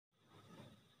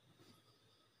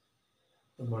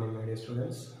Good morning, my dear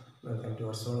students. Welcome to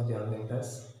our Zoology online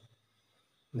class.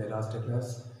 In the last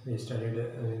class, we started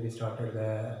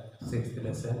the sixth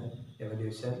lesson,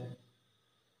 evolution,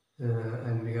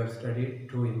 and we have studied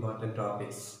two important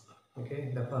topics.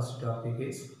 Okay, the first topic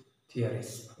is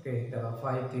theories. Okay, there are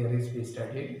five theories we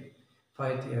studied.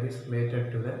 Five theories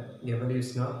related to the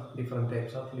evolution of different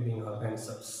types of living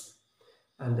organisms.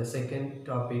 And the second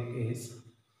topic is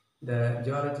the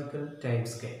geological time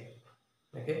scale.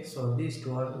 Okay, so these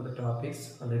two are the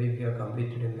topics already we have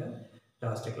completed in the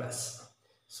last class.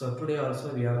 So today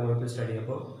also we are going to study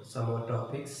about some more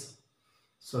topics.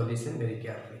 So listen very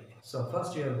carefully. So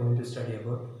first we are going to study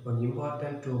about one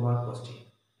important 2-mark question.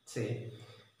 See,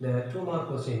 the 2-mark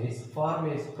question is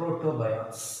formation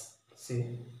protobionts.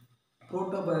 See,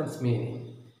 protobionts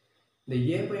meaning the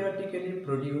abiotically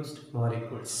produced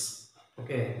molecules.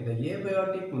 Okay, the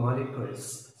abiotic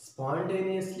molecules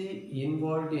spontaneously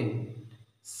involved in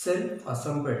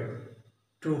self-assembled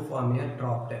to form a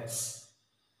droplets,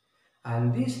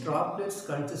 and these droplets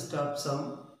consist of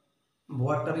some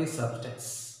watery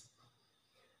substance,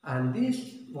 and this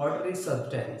watery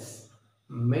substance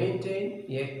maintain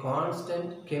a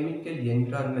constant chemical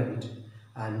environment,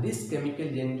 and this chemical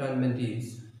environment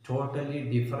is totally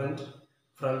different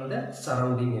from the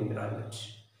surrounding environment,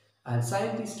 and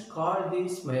scientists call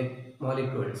these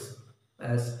molecules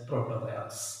as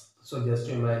protobionts. So just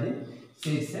imagine,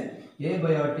 see, it's an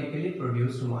abiotically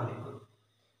produced molecule.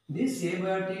 This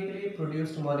abiotically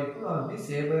produced molecule or these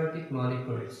abiotic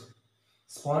molecules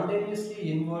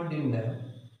spontaneously involved in the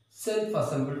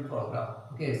self-assembled program.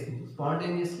 Okay,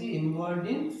 spontaneously involved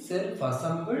in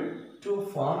self-assembled to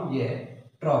form a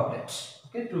droplet.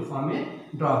 Okay, to form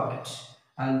a droplet.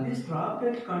 And this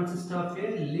droplet consists of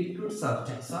a liquid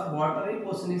substance or watery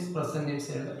portion is present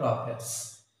inside the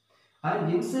droplets.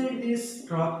 And inside these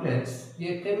droplets,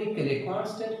 a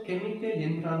constant chemical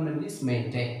environment is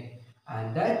maintained.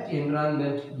 And that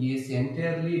environment is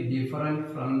entirely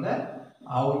different from the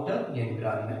outer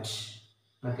environment.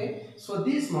 Okay, so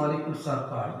these molecules are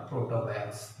called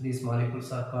protobionts. These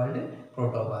molecules are called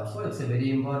protobionts. So it's a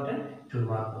very important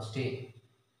 2-mark question.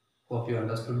 Hope you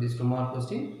understood this 2-mark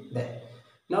question. Then,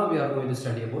 now we are going to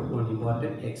study about one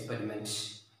important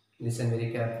experiment. Listen very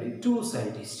carefully. Two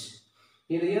scientists.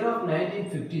 In the year of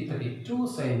 1953, two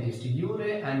scientists,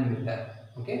 Urey and Miller.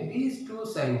 Okay, these two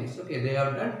scientists, okay, they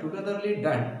have togetherly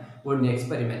done one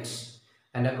experiment.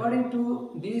 And according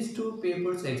to these two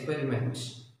people's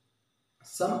experiments,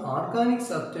 some organic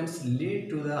substance lead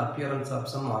to the appearance of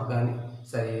some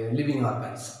living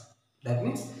organism. That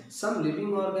means some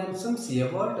living organisms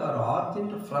evolved or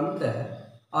originate from the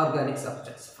organic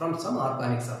substance, from some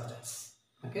organic substance.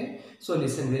 Okay, so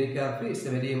listen very carefully. It's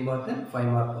a very important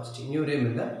 5-mark question. You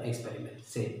remember the experiment.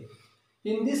 Say,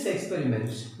 in this experiment,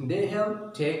 they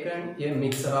have taken a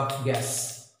mixture of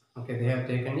gas. Okay, they have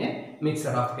taken a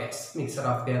mixture of gas. Mixture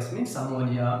of gas means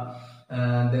ammonia,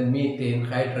 then methane,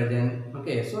 hydrogen.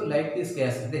 Okay, so like these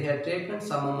gases, they have taken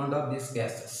some amount of these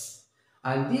gases,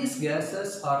 and these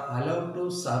gases are allowed to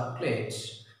circulate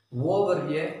over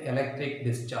a electric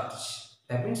discharge.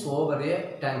 That means over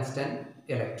a tungsten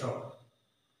electrode.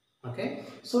 Okay,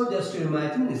 so just to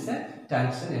imagine this is a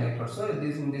tungsten electrode. So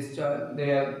this in this chart they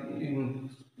have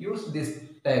used this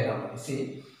diagram.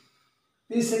 See,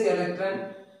 this is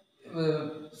electron,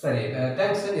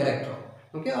 tungsten electrode.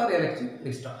 Okay, or electric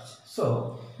discharge.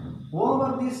 So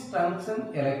over this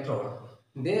tungsten electrode,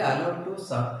 they allow to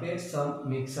circulate some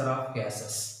mixture of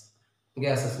gases.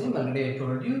 Gases name already I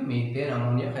told you: methane,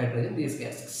 ammonia, hydrogen. These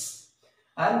gases,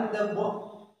 and the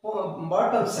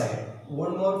bottom side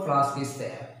one more flask is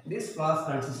there. This flask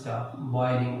consists of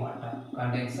boiling water,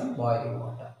 contains some boiling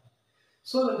water.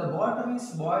 So when the water is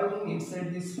boiling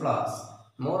inside this flask,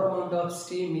 more amount of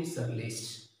steam is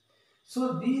released.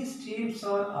 So these steams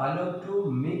are allowed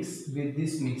to mix with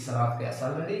this mixture of gas.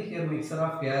 Already here mixture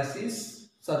of gas is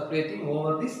circulating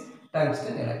over this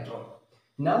tungsten electrode.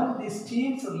 Now the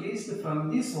steams released from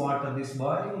this water, this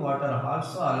boiling water, are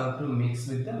also allowed to mix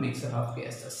with the mixture of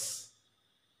gases.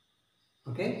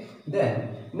 Okay,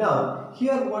 then now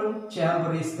here one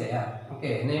chamber is there.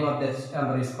 Okay, name of the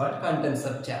chamber is called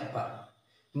condenser chamber.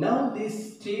 Now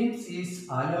this steams is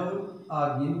allowed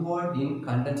or involved in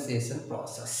condensation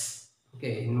process.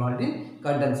 Okay, involved in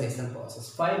condensation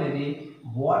process. Finally,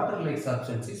 water-like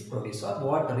substance is produced or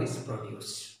water is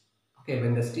produced. Okay,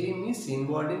 when the steam is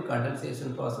involved in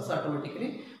condensation process,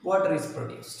 automatically water is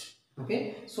produced.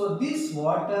 Okay, so this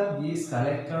water is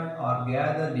collected or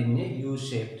gathered in a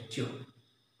U-shaped tube.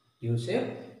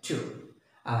 U-shaped tube.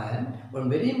 And one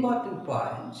very important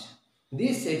point,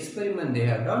 this experiment, they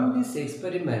have done this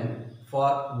experiment for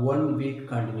 1 week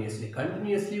continuously.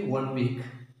 Continuously 1 week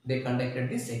they conducted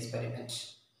this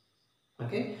experiment.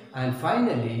 Okay, and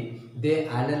finally they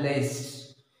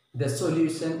analyzed the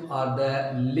solution or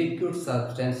the liquid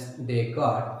substance they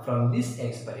got from this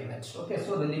experiment. Okay,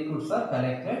 so the liquids are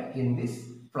collected in this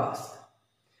flask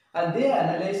and they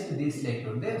analyzed this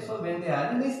liquid. So when they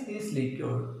analyzed this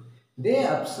liquid, they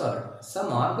observed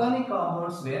some organic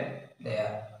compounds were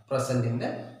there present in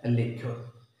the liquid.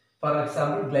 For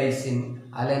example, glycine,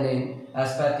 alanine,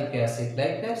 aspartic acid,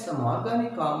 like that some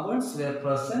organic compounds were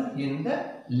present in the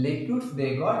liquids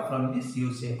they got from this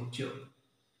U-shaped tube.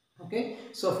 Okay,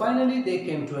 so finally they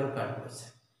came to a conclusion.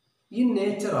 In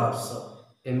nature also,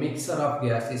 a mixture of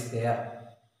gas is there.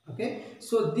 Okay,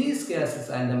 so these gases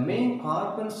and the main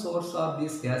carbon source of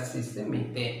this gas is the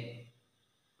methane.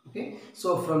 Okay,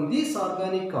 so from these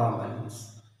organic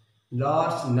compounds,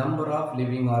 large number of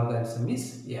living organisms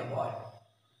is evolved.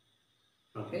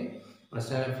 Okay,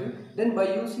 understand you? Then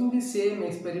by using the same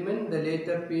experiment, the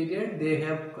later period they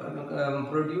have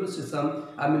produced some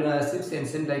amino acids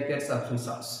and like that substance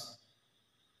also.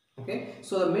 Okay,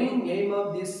 so the main aim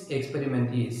of this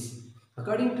experiment is,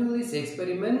 according to this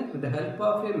experiment, with the help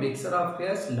of a mixture of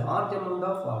gas, large amount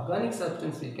of organic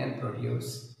substance we can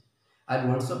produce. And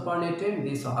once upon a time,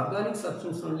 this organic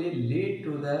substance only lead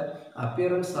to the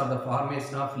appearance or the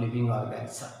formation of living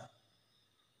organism.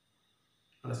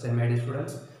 Understand, my dear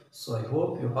students? So I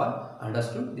hope you have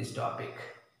understood this topic.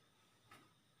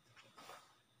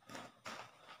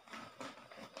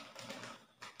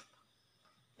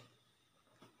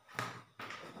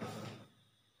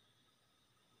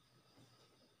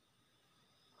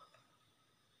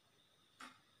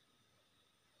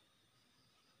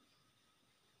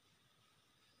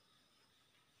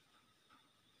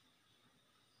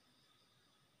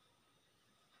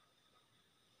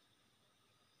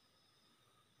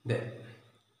 Then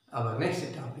our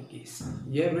next topic is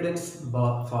evidence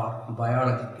for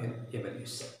biological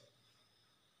evolution.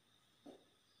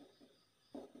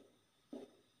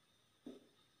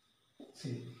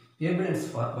 See, evidence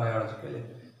for biological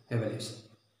evolution.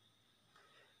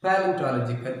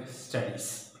 Paleontological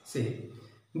studies. See,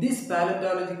 these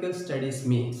paleontological studies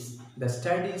means the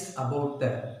studies about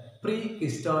the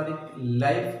prehistoric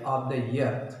life of the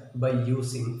earth by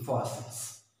using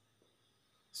fossils.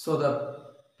 So the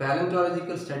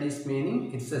paleontological studies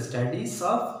meaning it's the studies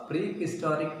of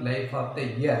prehistoric life of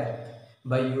the earth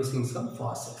by using some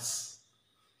fossils.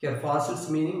 Here fossils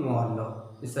meaning we all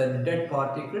know. It's the dead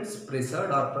particles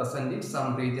preserved or present in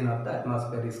some region of the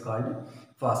atmosphere is called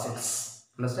fossils.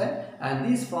 Understand? And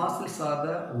these fossils are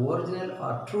the original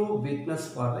or true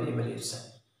witness for the evolution.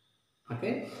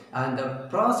 Okay, and the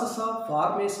process of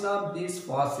formation of these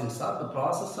fossils or the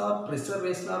process of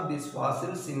preservation of these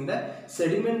fossils in the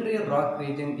sedimentary rock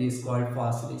region is called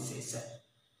fossilization.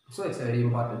 So it's a very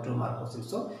important 2-mark question.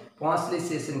 So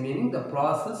fossilization meaning the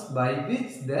process by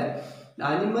which the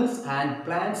animals and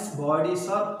plants bodies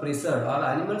are preserved, or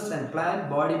animals and plant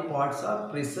body parts are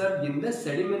preserved in the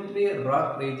sedimentary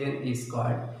rock region is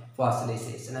called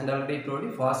fossilization. And I already told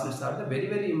you fossils are the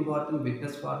very important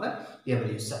witness for the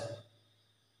evolution.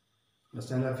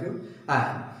 Understand a few?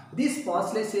 And this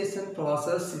fossilization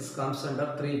process comes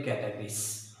under 3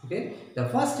 categories. Okay, the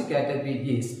first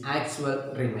category is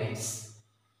actual remains.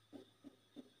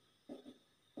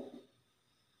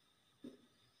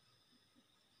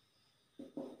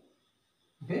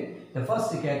 Okay, the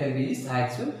first category is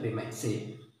actual remains.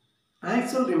 See,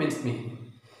 actual remains mean,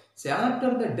 say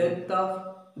after the death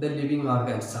of the living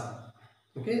organism,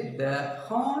 okay, the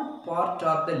hard part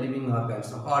of the living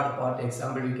organism, hard part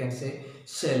example we can say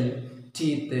shell,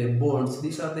 teeth, bones,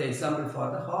 these are the example for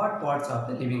the hard parts of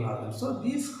the living organism. So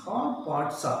these hard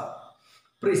parts are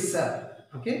preserved,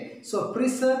 okay, so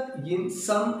preserved in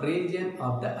some region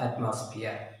of the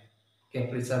atmosphere. Okay,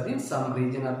 preserved in some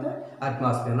region of the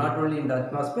atmosphere, not only in the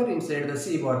atmosphere, inside the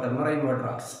sea water, marine water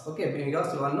also. Okay,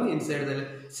 because you all know inside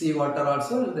the sea water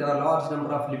also there are large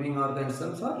number of living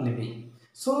organisms are living.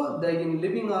 So the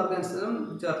living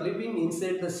organisms which are living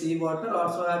inside the sea water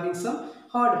also having some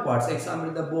hard parts,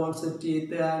 example the bones,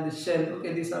 teeth and shell.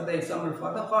 Okay, these are the example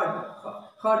for the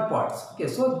hard parts. Okay,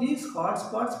 so these hard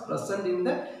parts present in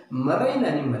the marine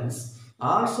animals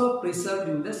also preserved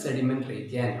in the sediment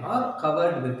region or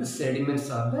covered with the sediments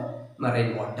of the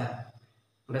marine water.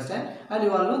 Understand? And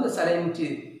you all know the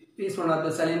salinity is one of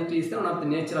the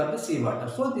nature of the sea water.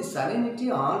 So the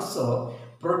salinity also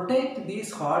protect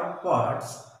these hard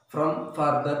parts from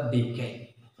further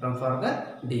decay.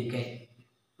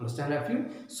 Understand a few?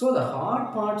 So the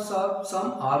hard parts of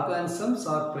some organisms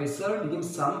are preserved in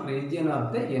some region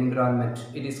of the environment.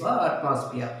 It is our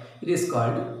atmosphere. It is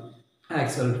called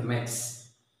axial remains.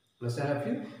 Understand of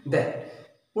you? Then,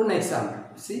 one example.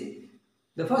 See,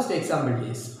 the first example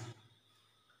is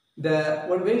the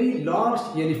one very large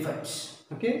elephant.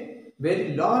 Okay,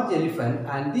 very large elephant,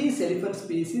 and these elephant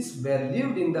species were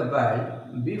lived in the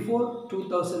world before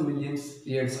 2000 million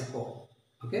years ago.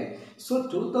 Okay, so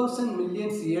 2000 million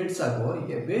years ago,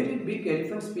 a very big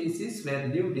elephant species were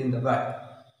lived in the world.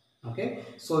 Okay,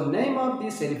 so name of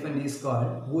this elephant is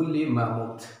called woolly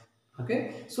mammoth.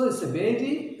 Okay, so it's a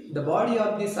very, the body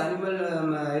of this animal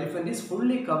elephant is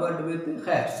fully covered with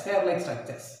hairs, hair-like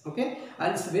structures. Okay,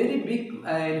 and it's very big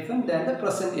elephant than the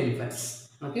present elephants.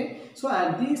 Okay, so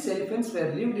and these elephants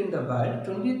were lived in the world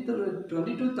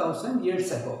 22,000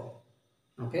 years ago.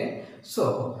 Okay,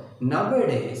 so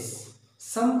nowadays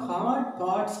some hard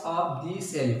parts of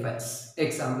these elephants,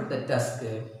 example the tusk,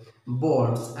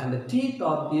 bones and the teeth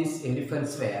of these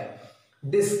elephants were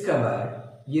discovered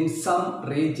in some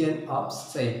region of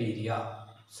Siberia.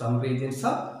 Some regions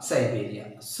of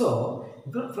Siberia. So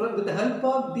with the help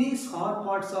of these hard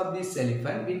parts of this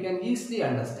elephant, we can easily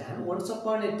understand once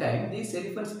upon a time these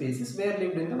elephant species were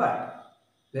lived in the world.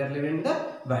 They are living in the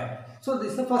world. So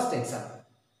this is the first example.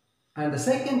 And the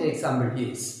second example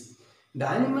is the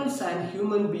animals and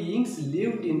human beings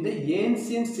lived in the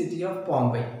ancient city of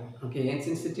Bombay. Okay,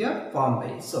 ancient city of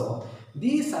Bombay. So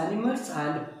these animals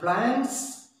and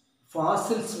plants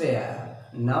fossils were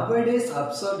nowadays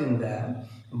observed in the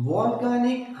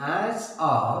volcanic ash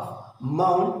of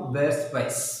Mount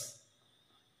Vesuvius.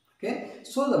 Okay,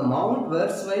 so the Mount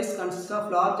Vesuvius consists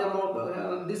of large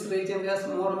amount. This region has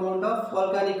more amount of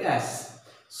volcanic ash.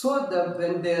 So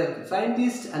when the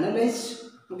scientists analyzed,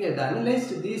 okay, they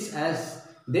analyzed these as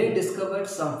they discovered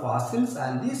some fossils,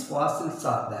 and these fossils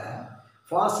are the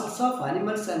fossils of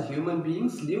animals and human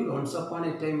beings lived once upon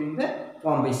a time in the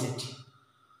Bombay city.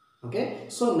 Okay,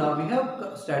 so now we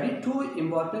have studied two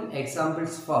important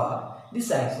examples for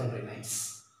this axial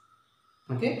remains.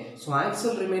 Okay, so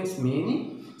axial remains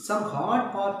meaning some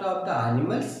hard part of the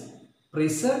animals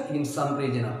preserved in some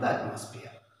region of the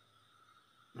atmosphere.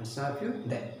 Understand you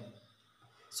then.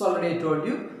 So already I told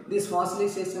you this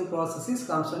fossilization processes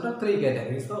comes under three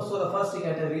categories. So the first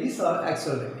category is our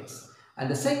axial remains,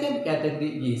 and the second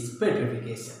category is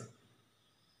petrification.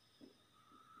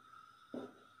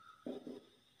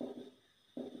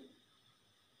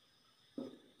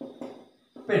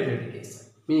 Petrification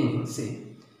meaning, see,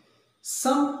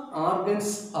 some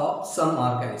organs of some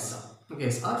organism, okay,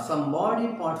 or some body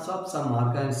parts of some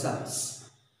organisms.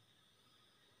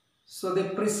 So they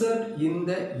preserved in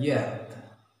the earth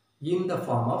in the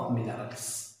form of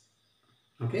minerals.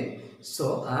 Okay,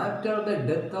 so after the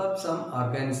death of some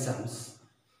organisms,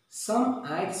 some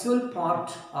actual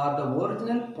part or the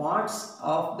original parts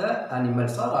of the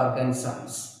animals or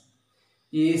organisms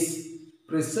is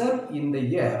preserved in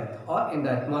the earth or in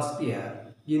the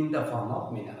atmosphere in the form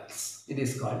of minerals. It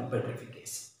is called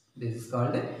petrification. This is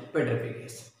called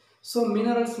petrification. So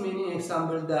minerals meaning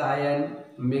example the iron,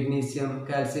 magnesium,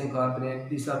 calcium carbonate,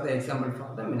 these are the examples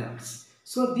for the minerals.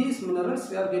 So these minerals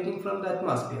we are getting from the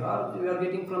atmosphere or we are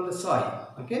getting from the soil.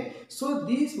 Okay, so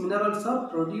these minerals are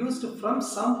produced from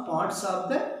some parts of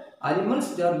the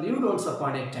animals that are lived once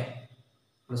upon a time.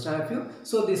 Understand you?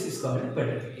 So this is called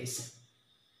petrification.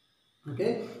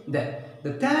 Okay, then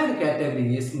the third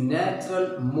category is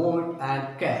natural mold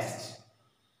and cast.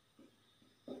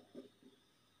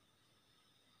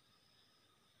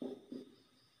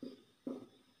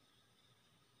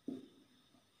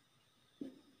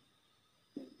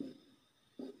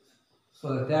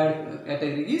 So the third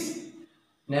category is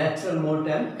natural mold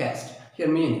and cast. Here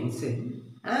meaning, say,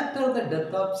 after the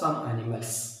death of some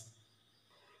animals,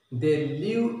 they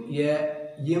leave a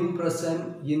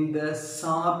impression in the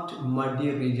soft muddy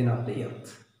region of the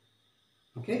earth.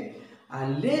 Okay,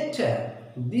 and later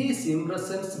these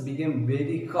impressions became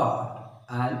very hard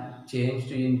and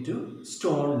changed into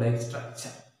stone-like structure.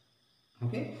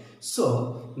 Okay,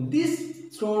 so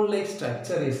this stone-like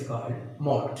structure is called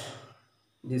mold.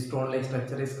 This stone-like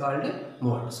structure is called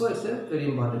mold. So it's a very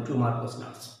important 2-mark question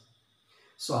also.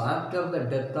 So after the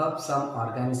death of some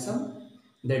organism,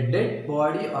 the dead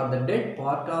body or the dead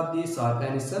part of these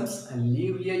organisms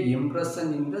leave a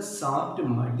impression in the soft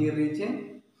muddy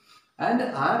region, and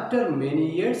after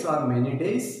many years or many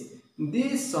days,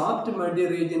 this soft muddy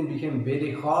region became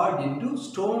very hard into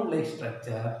stone-like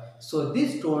structure. So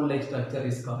this stone-like structure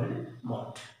is called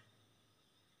mold.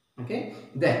 Okay,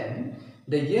 then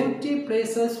the empty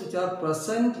places which are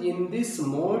present in this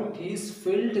mold is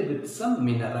filled with some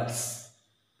minerals.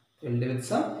 Filled with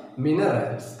some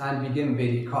minerals and became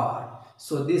very hard.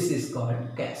 So this is called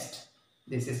cast.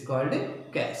 This is called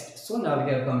cast. So now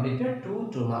we have completed two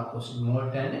 2-mark questions,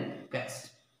 mold and caste.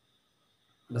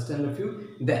 Understand a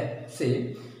few? Then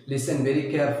say, listen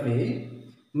very carefully.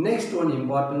 Next one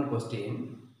important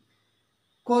question.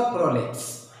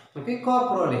 Corporalates. Okay,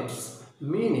 corporalates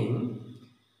meaning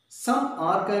some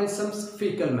organisms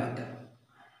fecal matter.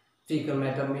 Fecal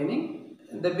matter meaning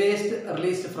the waste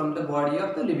released from the body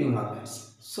of the living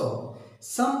organism. So,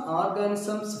 some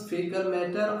organisms fecal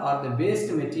matter or the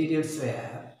waste materials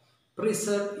were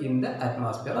preserved in the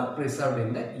atmosphere or preserved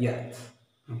in the earth.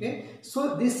 Okay,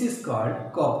 so this is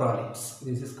called coprolates.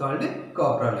 This is called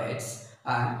coprolates,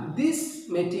 and this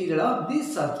material or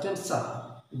this substance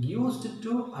are used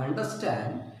to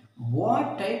understand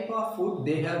what type of food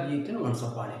they have eaten once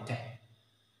upon a time.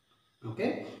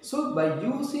 Okay, so by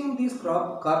using these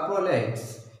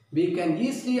coprolates, we can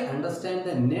easily understand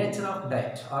the nature of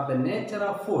diet or the nature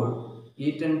of food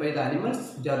eaten by the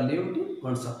animals which are lived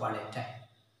once upon a time.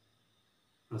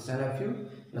 Understand a few?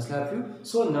 Understand a few?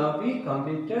 So now we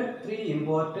completed three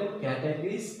important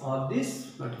categories of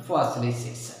this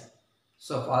fossilization.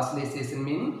 So fossilization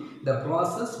meaning the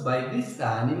process by which the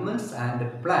animals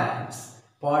and plants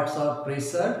parts are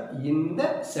preserved in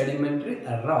the sedimentary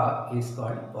rock is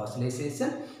called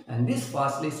fossilization, and this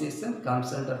fossilization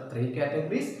comes under three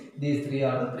categories. These three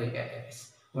are the three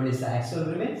categories. One is actual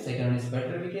remains, second one is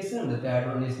petrification, and the third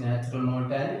one is natural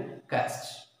mold and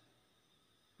cast.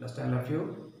 Understand a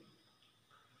few?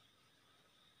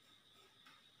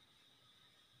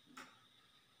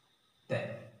 Then,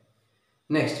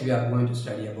 next we are going to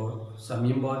study about some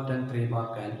important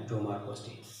 3-mark and 2-mark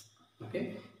questions.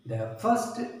 Okay, the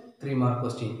first 3-mark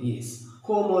question is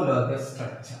homologous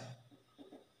structure.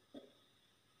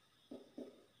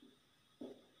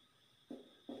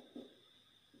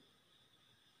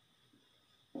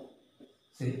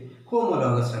 See,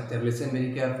 homologous structure. Listen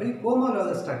very carefully.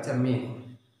 Homologous structure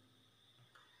meaning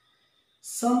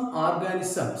some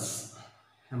organisms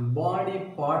and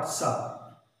body parts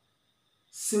are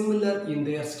similar in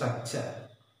their structure,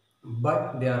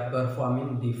 but they are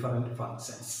performing different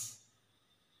functions.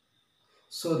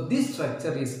 So this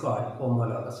structure is called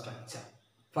homologous structure.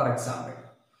 For example,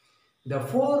 the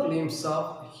 4 limbs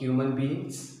of human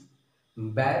beings,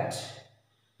 bat,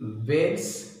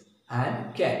 whales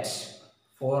and cat.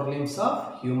 4 limbs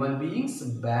of human beings,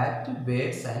 bat,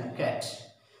 whales and cat.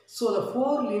 So the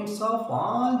 4 limbs of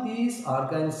all these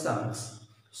organisms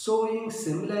showing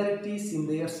similarities in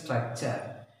their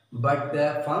structure, but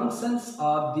the functions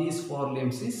of these 4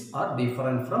 limbs are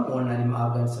different from one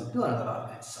organism to another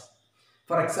organism.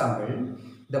 For example,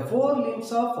 the 4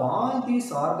 limbs of all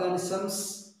these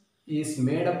organisms is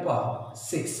made up of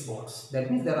 6 bones. That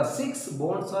means there are 6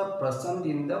 bones are present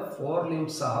in the 4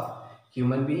 limbs of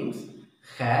human beings,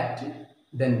 cat,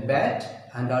 then bat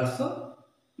and also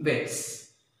whales.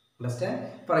 Understand?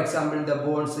 For example, the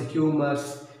bones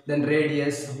humerus, then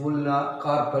radius, ulna,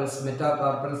 carpals,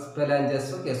 metacarpals,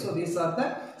 phalanges. Okay, so these are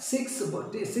the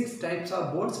 6 types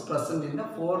of bones present in the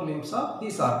 4 limbs of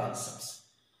these organisms.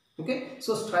 Okay,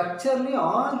 so structurally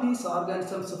all these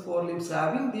organisms, 4 limbs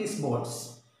having these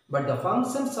bones, but the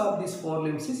functions of these 4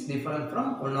 limbs is different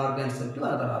from one organism to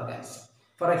another organism.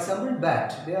 For example,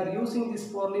 bat, they are using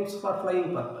these 4 limbs for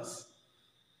flying purpose.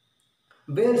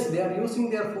 Whales, they are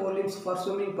using their 4 limbs for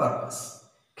swimming purpose.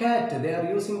 Cat, they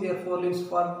are using their 4 limbs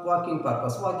for walking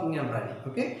purpose, walking and running.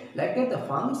 Okay, like that the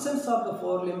functions of the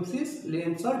 4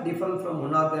 limbs are different from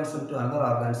one organism to another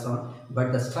organism,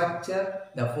 but the structure,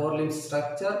 the 4 limbs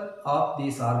structure of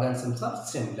these organisms are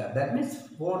similar. That means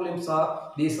 4 limbs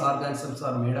of these organisms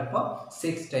are made up of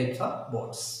 6 types of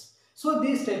bones. So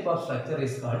this type of structure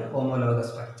is called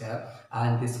homologous structure,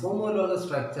 and this homologous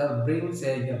structure brings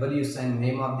a evolution.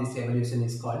 Name of this evolution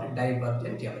is called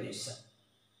divergent evolution.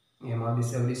 Name of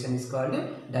this evolution is called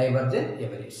divergent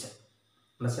evolution.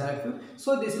 Understand?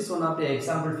 So this is one of the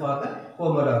example for the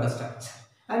homologous structure,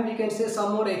 and we can say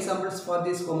some more examples for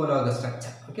this homologous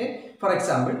structure. Okay, for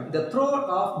example, the throat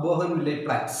of bougainvillea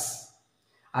plants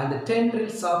and the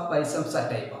tendrils of Pisum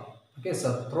sativum. Okay,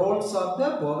 so throats of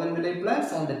the bougainvillea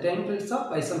plants and the tendrils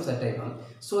of Pisum sativum.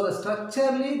 So the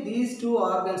structurally these two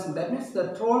organs, that means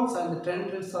the throats and the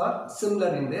tendrils are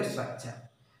similar in their structure,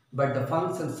 but the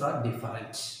functions are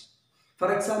different.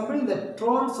 For example, the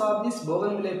throats of these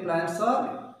bougainvillea plants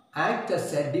act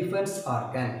as a defense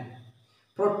organ,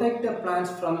 protect the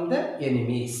plants from the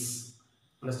enemies.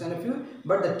 Understand a few?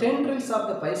 But the tendrils of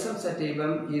the Pisum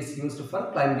sativum is used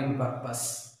for climbing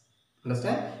purpose.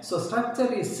 Understand? So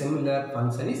structure is similar,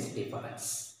 function is different.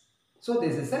 So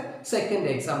this is a second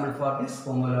example for this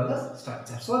homologous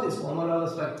structure. So this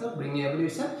homologous structure bring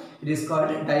evolution. It is called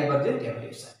divergent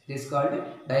evolution. It is called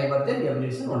divergent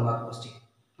evolution. One more question.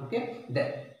 Okay.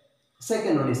 Then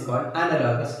second one is called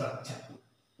analogous structure.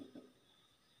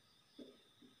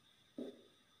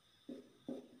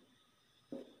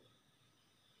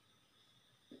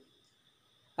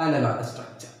 Analogous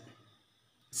structure.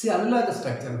 See, analogous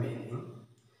structure meaning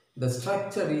the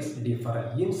structure is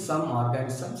different. In some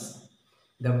organisms,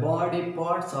 the body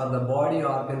parts or the body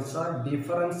organs are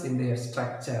different in their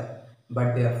structure,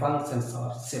 but their functions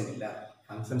are similar.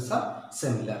 Functions are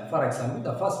similar. For example,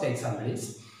 the first example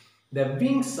is the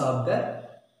wings of the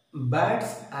birds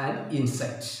and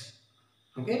insects.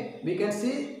 Okay, we can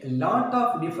see a lot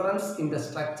of difference in the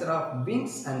structure of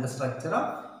wings and the structure of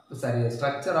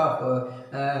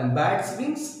birds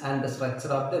wings and the structure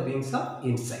of the wings of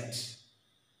insects.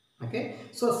 Okay,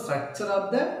 so structure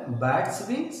of the birds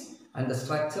wings and the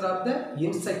structure of the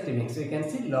insect wings, we can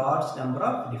see large number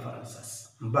of differences,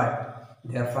 but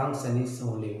their function is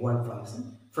only one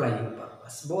function, flying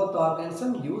purpose. Both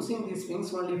organisms using these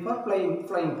wings only for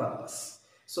flying purpose.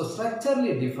 So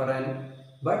structurally different,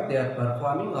 but they are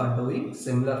performing or doing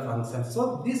similar functions.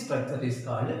 So this structure is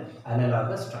called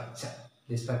analogous structure.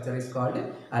 This structure is called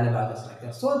analogous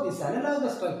structure. So this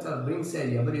analogous structure brings a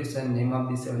evolution. Name of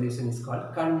this evolution is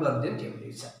called convergent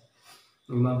evolution.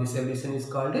 Name of this evolution is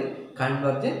called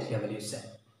convergent evolution.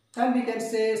 And we can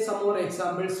say some more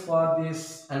examples for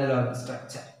this analogous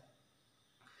structure.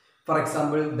 For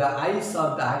example, the eyes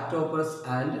of the octopus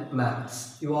and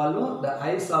mammals. You all know the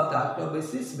eyes of the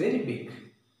octopus is very big,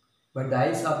 but the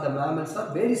eyes of the mammals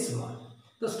are very small.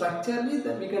 So structurally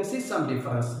we can see some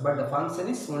difference, but the function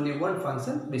is only one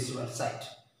function, visual sight.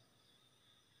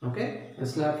 Okay,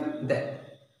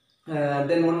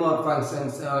 then one more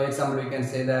functions example, we can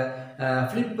say the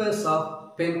flippers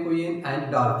of penguin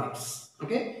and dolphins.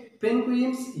 Okay,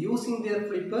 penguins using their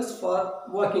flippers for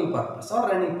working purpose or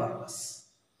running purpose,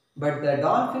 but the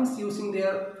dolphins using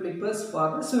their flippers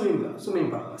for the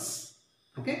swimming purpose.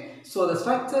 Okay, so the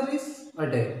structure is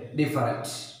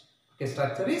different. Okay,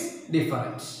 structure is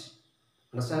different.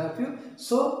 Understand you?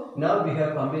 So now we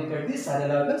have completed this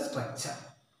analogous structure.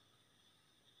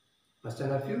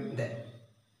 Understand you? Then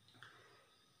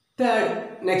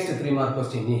third, next 3 mark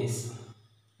question is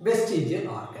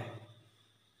vestigial organ.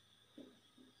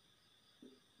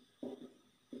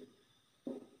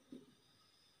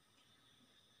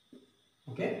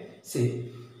 Okay,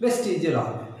 see, vestigial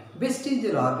organ.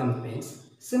 Vestigial organ means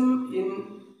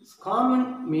in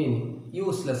common meaning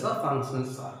useless or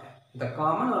functionless organ. The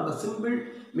common or the simple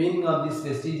meaning of this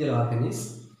vestigial organ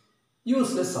is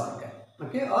useless organ,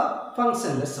 okay, or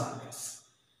functionless organs.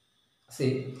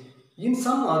 See, in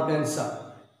some organism,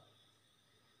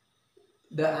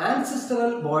 the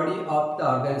ancestral body of the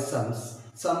organisms,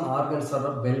 some organs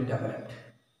are well developed,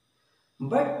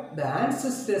 but the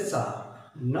ancestors are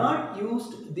not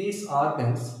used these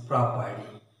organs properly.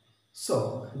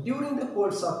 So, during the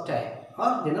course of time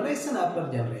or generation after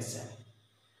generation,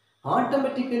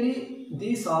 automatically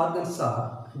these organs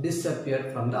are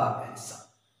disappeared from the organism.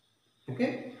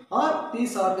 Okay, or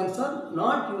these organs are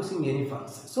not using any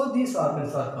function. So these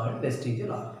organs are called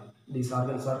vestigial organ. These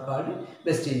organs are called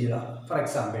vestigial organ. For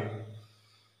example,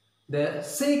 the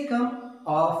cecum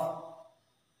of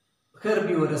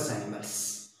herbivorous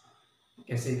animals.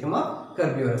 Okay, cecum of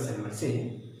herbivorous animals.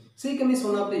 See, cecum is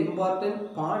one of the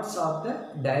important parts of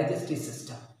the digestive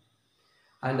system.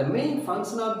 And the main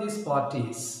function of this part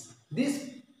is, this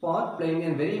part playing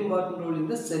a very important role in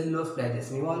the cellulose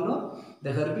digestion. You all know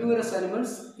the herbivorous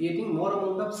animals eating more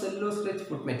amount of cellulose rich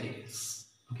food materials.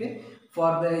 Okay,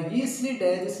 for the easily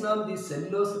digestion of the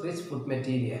cellulose rich food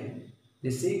material, the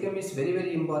cecum is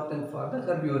very important for the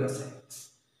herbivorous animals.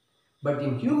 But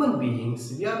in human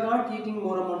beings, we are not eating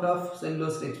more amount of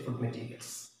cellulose rich food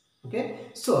materials. Okay,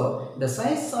 so the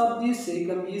size of the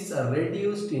cecum is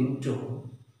reduced into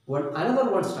another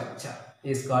one structure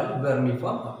is called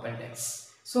vermiform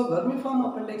appendix. So vermiform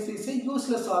appendix is a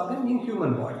useless organ in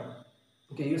human body.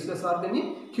 Okay, useless organ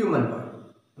in human body.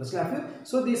 Understand you?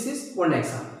 So this is one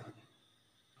example.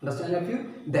 Understand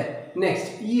you? Then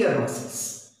next, ear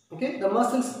muscles. Okay, the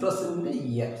muscles present in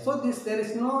the ear. So there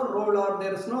is no role or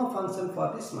there is no function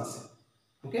for this muscle.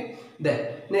 Okay,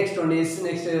 then next one is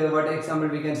what example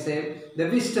we can say, the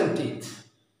wisdom teeth.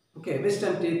 Okay,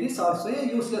 wisdom teeth is also a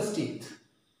useless teeth.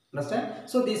 Understand?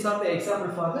 So these are the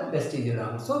example for the vestigial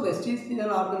organs. So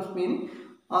vestigial organs mean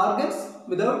organs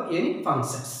without any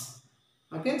functions.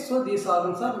 Okay, so these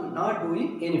organs are not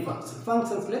doing any function,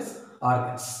 functionless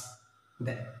organs.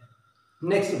 Then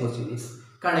next question is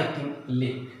connecting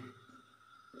link.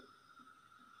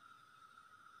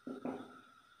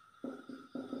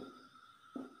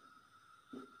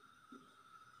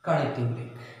 Connecting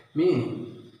link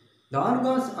meaning the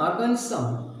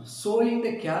organism showing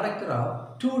the character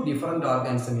of two different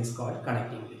organisms is called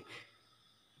connecting link.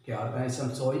 Okay,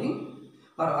 organism showing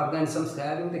or organisms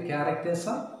having the characters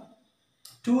of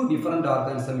two different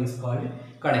organisms is called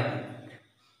connecting link.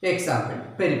 Example,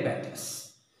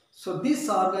 peripatus. So this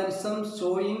organism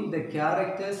showing the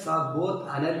characters of both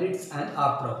annelids and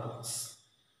arthropods.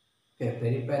 Okay,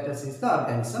 peripatus is the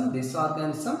organism. This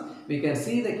organism, we can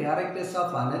see the characters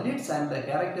of annelids and the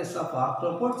characters of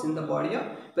arthropods in the body of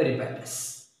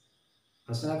peripatus.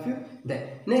 Understand you?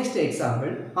 Then next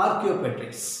example,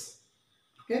 Archaeopteryx.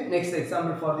 Okay, next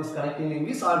example for this connecting link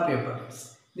is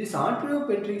Archaeopteryx. This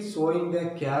Archaeopteryx showing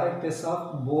the characters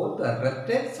of both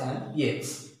reptiles and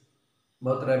apes.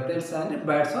 Both reptiles and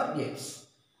birds or apes.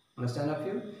 Understand of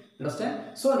you?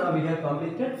 Understand? So now we have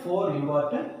completed 4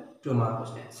 important 2-mark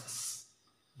questions.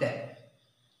 Then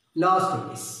last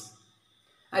one is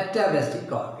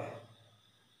atavistic organ.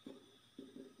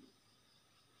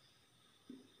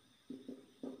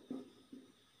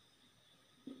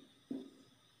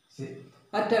 See,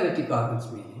 atavistic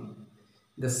organs meaning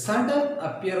the sudden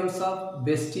appearance of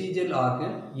vestigial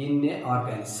organ in a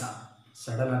organism.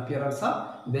 Sudden appearance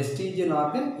of vestigial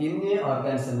organ in a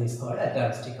organism is called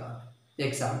atavistic organ.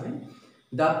 Example,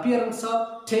 the appearance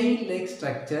of tail-like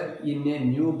structure in a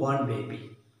newborn baby.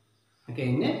 Okay,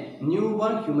 in a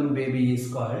newborn human baby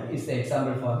is the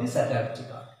example for this atavistic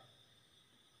organ.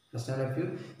 Understand a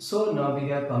few? So now we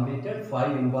have completed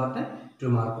 5 important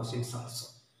 2-mark questions also.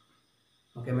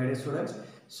 Okay, my dear students.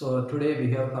 So today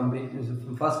we have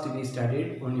completed. First we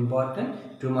studied one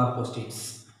important 2-mark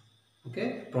questions.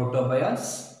 Okay,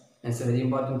 protobionts. That's a very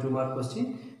important 2-mark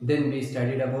question. Then we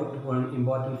studied about one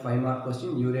important 5-mark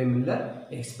question, Urey-Miller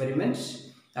experiments.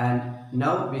 And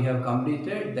now we have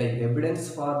completed the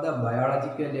evidence for the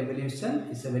biological evolution.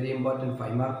 It's a very important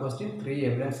 5-mark question. 3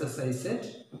 evidences I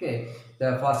said. Okay,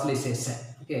 the fossilization.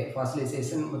 Okay,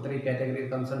 fossilization 3 categories,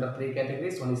 comes under 3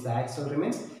 categories. One is the axial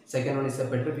remains. Second one is the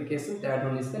petrification. Third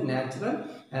one is the natural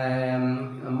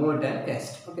mold and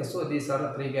cast. Okay, so these are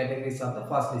the 3 categories of the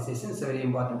fossilization. It's a very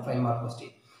important 5-mark question.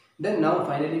 Then now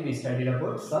finally we studied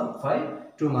about some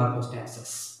 5 2-mark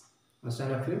questions.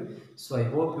 Understand a few? So I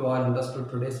hope you all understood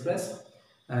today's class.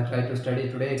 Try to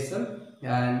study today itself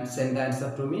and send the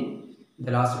answer to me.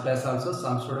 The last class also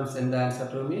some students send the answer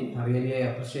to me. I really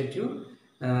appreciate you.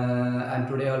 And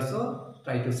today also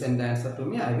try to send the answer to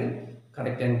me. I will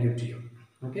correct and give to you.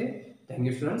 Okay. Thank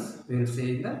you students. We will see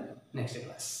you in the next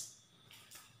class.